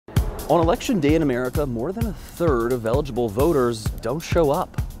On election day in America, more than a third of eligible voters don't show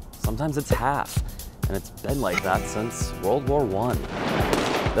up. Sometimes it's half, and it's been like that since World War I.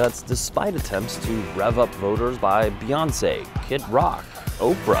 That's despite attempts to rev up voters by Beyonce, Kid Rock,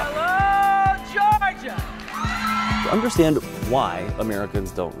 Oprah. Hello, Georgia! To understand why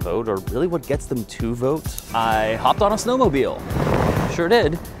Americans don't vote, or really what gets them to vote, I hopped on a snowmobile. Sure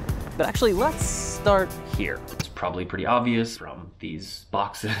did, but actually let's start here. It's probably pretty obvious from these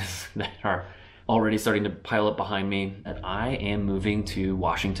boxes that are already starting to pile up behind me that I am moving to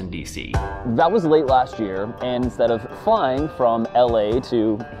Washington, D.C. That was late last year, and instead of flying from LA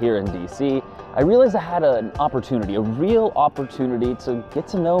to here in D.C., I realized I had an opportunity, a real opportunity to get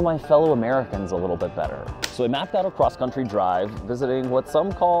to know my fellow Americans a little bit better. So I mapped out a cross-country drive, visiting what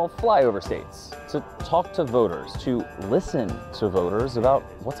some call flyover states, to talk to voters, to listen to voters about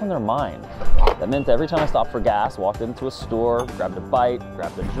what's on their mind. That meant every time I stopped for gas, walked into a store, grabbed a bite,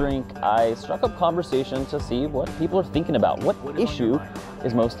 grabbed a drink, I struck up conversation to see what people are thinking about, what issue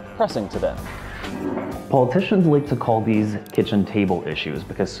is most pressing to them. Politicians like to call these kitchen table issues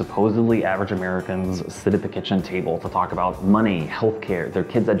because supposedly average Americans sit at the kitchen table to talk about money, healthcare, their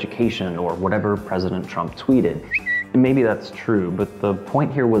kids' education, or whatever President Trump tweeted. And maybe that's true, but the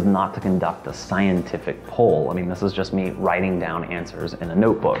point here was not to conduct a scientific poll. I mean, this is just me writing down answers in a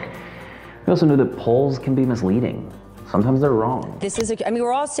notebook. We also know that polls can be misleading. Sometimes they're wrong. I mean,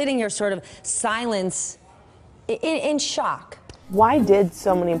 we're all sitting here sort of silence, in shock. Why did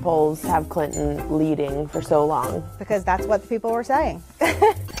so many polls have Clinton leading for so long? Because that's what the people were saying.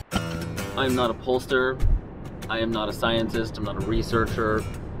 I'm not a pollster. I am not a scientist. I'm not a researcher.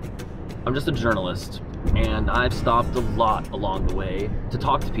 I'm just a journalist. And I've stopped a lot along the way to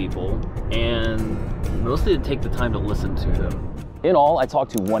talk to people and mostly to take the time to listen to them. In all, I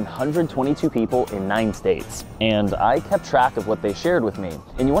talked to 122 people in 9 states, and I kept track of what they shared with me.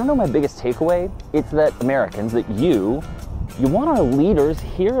 And you want to know my biggest takeaway? It's that Americans, that you want our leaders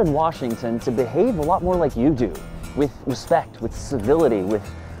here in Washington to behave a lot more like you do, with respect, with civility, with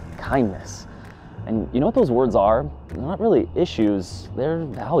kindness. And you know what those words are? They're not really issues, they're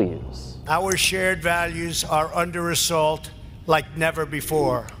values. Our shared values are under assault like never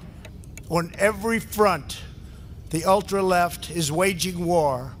before. On every front, the ultra-left is waging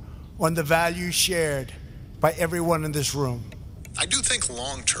war on the values shared by everyone in this room. I do think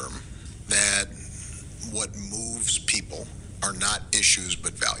long-term that what moves people are not issues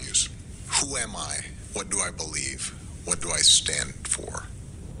but values. Who am I? What do I believe? What do I stand for?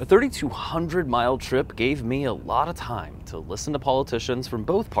 A 3,200-mile trip gave me a lot of time to listen to politicians from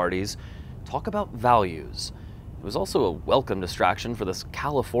both parties talk about values. It was also a welcome distraction for this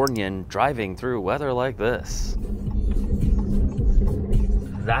Californian driving through weather like this.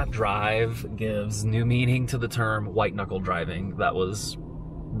 That drive gives new meaning to the term white-knuckle driving. That was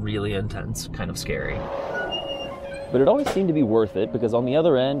really intense, kind of scary. But it always seemed to be worth it because on the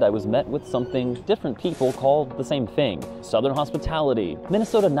other end, I was met with something different people called the same thing. Southern hospitality,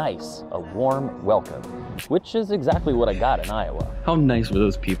 Minnesota nice, a warm welcome, which is exactly what I got in Iowa. How nice were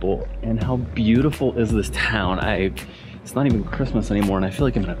those people, and how beautiful is this town? It's not even Christmas anymore, and I feel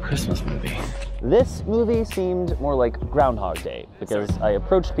like I'm in a Christmas movie. This movie seemed more like Groundhog Day because I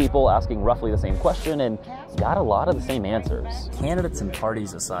approached people asking roughly the same question and got a lot of the same answers. Candidates and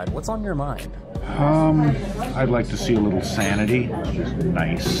parties aside, what's on your mind? I'd like to see a little sanity, just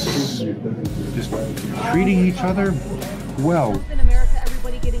nice, just treating each other well. In America,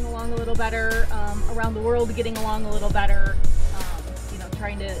 everybody getting along a little better, around the world getting along a little better, you know,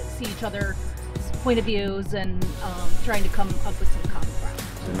 trying to see each other's point of views and trying to come up with some common ground.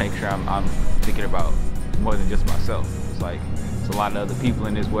 To make sure I'm thinking about more than just myself. It's like, there's a lot of other people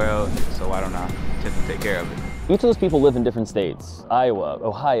in this world, so why don't I tend to take care of it? Each of those people live in different states, Iowa,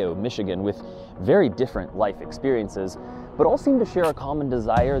 Ohio, Michigan, with very different life experiences, but all seem to share a common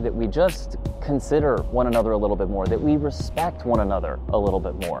desire that we just consider one another a little bit more, that we respect one another a little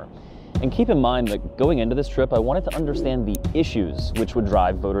bit more. And keep in mind that going into this trip, I wanted to understand the issues which would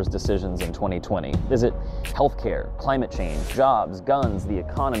drive voters' decisions in 2020. Is it healthcare, climate change, jobs, guns, the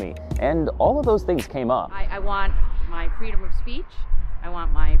economy? And all of those things came up. I want my freedom of speech. I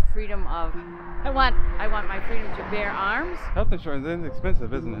want my freedom of, I want my freedom to bear arms. Health insurance is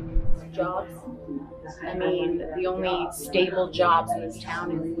expensive, isn't it? Jobs. I mean, the only stable jobs in this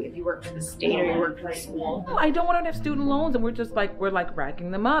town is if you work for the state or you work for the school. I don't want to have student loans, and we're racking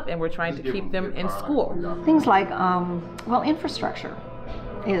them up, and we're trying to keep them in school. Things like, well, infrastructure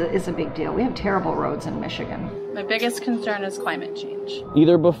is a big deal. We have terrible roads in Michigan. My biggest concern is climate change.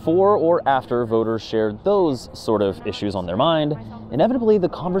 Either before or after voters shared those sort of issues on their mind, inevitably the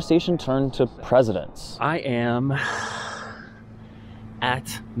conversation turned to presidents. I am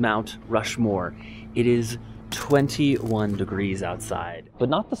at Mount Rushmore. It is 21 degrees outside, but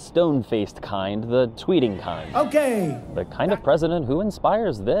not the stone-faced kind, the tweeting kind. Okay. The kind of president who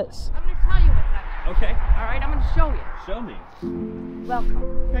inspires this. I'm gonna tell you what's happening. Okay. All right, I'm gonna show you. Show me.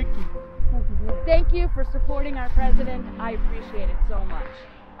 Welcome. Thank you. Thank you for supporting our president. I appreciate it so much.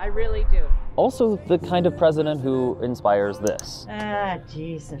 I really do. Also the kind of president who inspires this. Ah,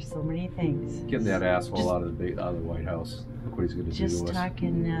 geez, there's so many things. Getting that asshole out of the White House. Look what he's going to do to us. Just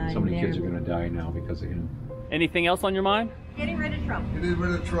talking. So many kids are going to die now because of him. Anything else on your mind? Getting rid of Trump. Getting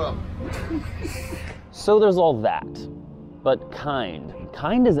rid of Trump. So there's all that, but kind.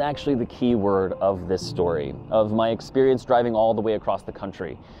 Kind is actually the key word of this story, of my experience driving all the way across the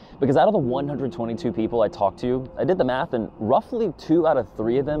country. Because out of the 122 people I talked to, I did the math and roughly 2 out of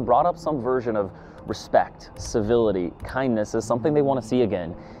 3 of them brought up some version of respect, civility, kindness as something they want to see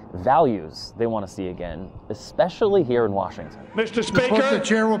again. Values they want to see again, especially here in Washington. Mr. Speaker, The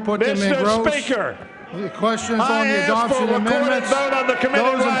chair will put them in rows. Mr. Speaker, The questions on the adoption amendments. vote on the committee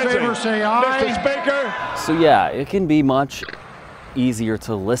Those in rising. favor say aye. Mr. Speaker. So yeah, it can be much easier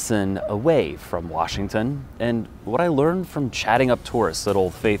to listen away from Washington. And what I learned from chatting up tourists at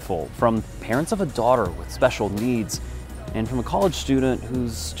Old Faithful, from parents of a daughter with special needs, and from a college student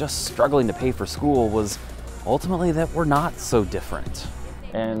who's just struggling to pay for school was ultimately that we're not so different.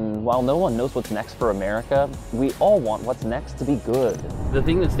 And while no one knows what's next for America, we all want what's next to be good. The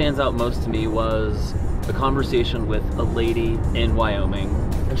thing that stands out most to me was a conversation with a lady in Wyoming.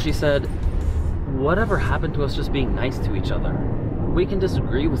 And she said, whatever happened to us just being nice to each other? We can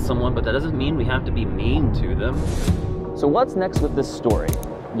disagree with someone, but that doesn't mean we have to be mean to them. So what's next with this story?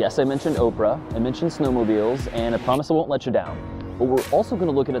 Yes, I mentioned Oprah, I mentioned snowmobiles, and I promise I won't let you down. But we're also going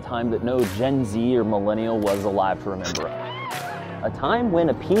to look at a time that no Gen Z or millennial was alive to remember. A time when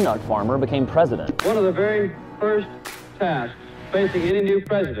a peanut farmer became president. One of the very first tasks facing any new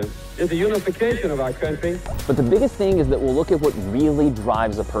president is the unification of our country. But the biggest thing is that we'll look at what really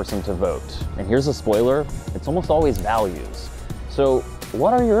drives a person to vote. And here's a spoiler, it's almost always values. So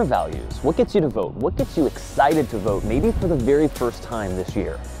what are your values? What gets you to vote? What gets you excited to vote, maybe for the very first time this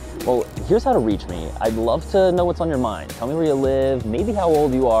year? Well, here's how to reach me. I'd love to know what's on your mind. Tell me where you live, maybe how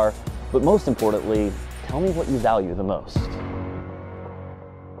old you are, but most importantly, tell me what you value the most.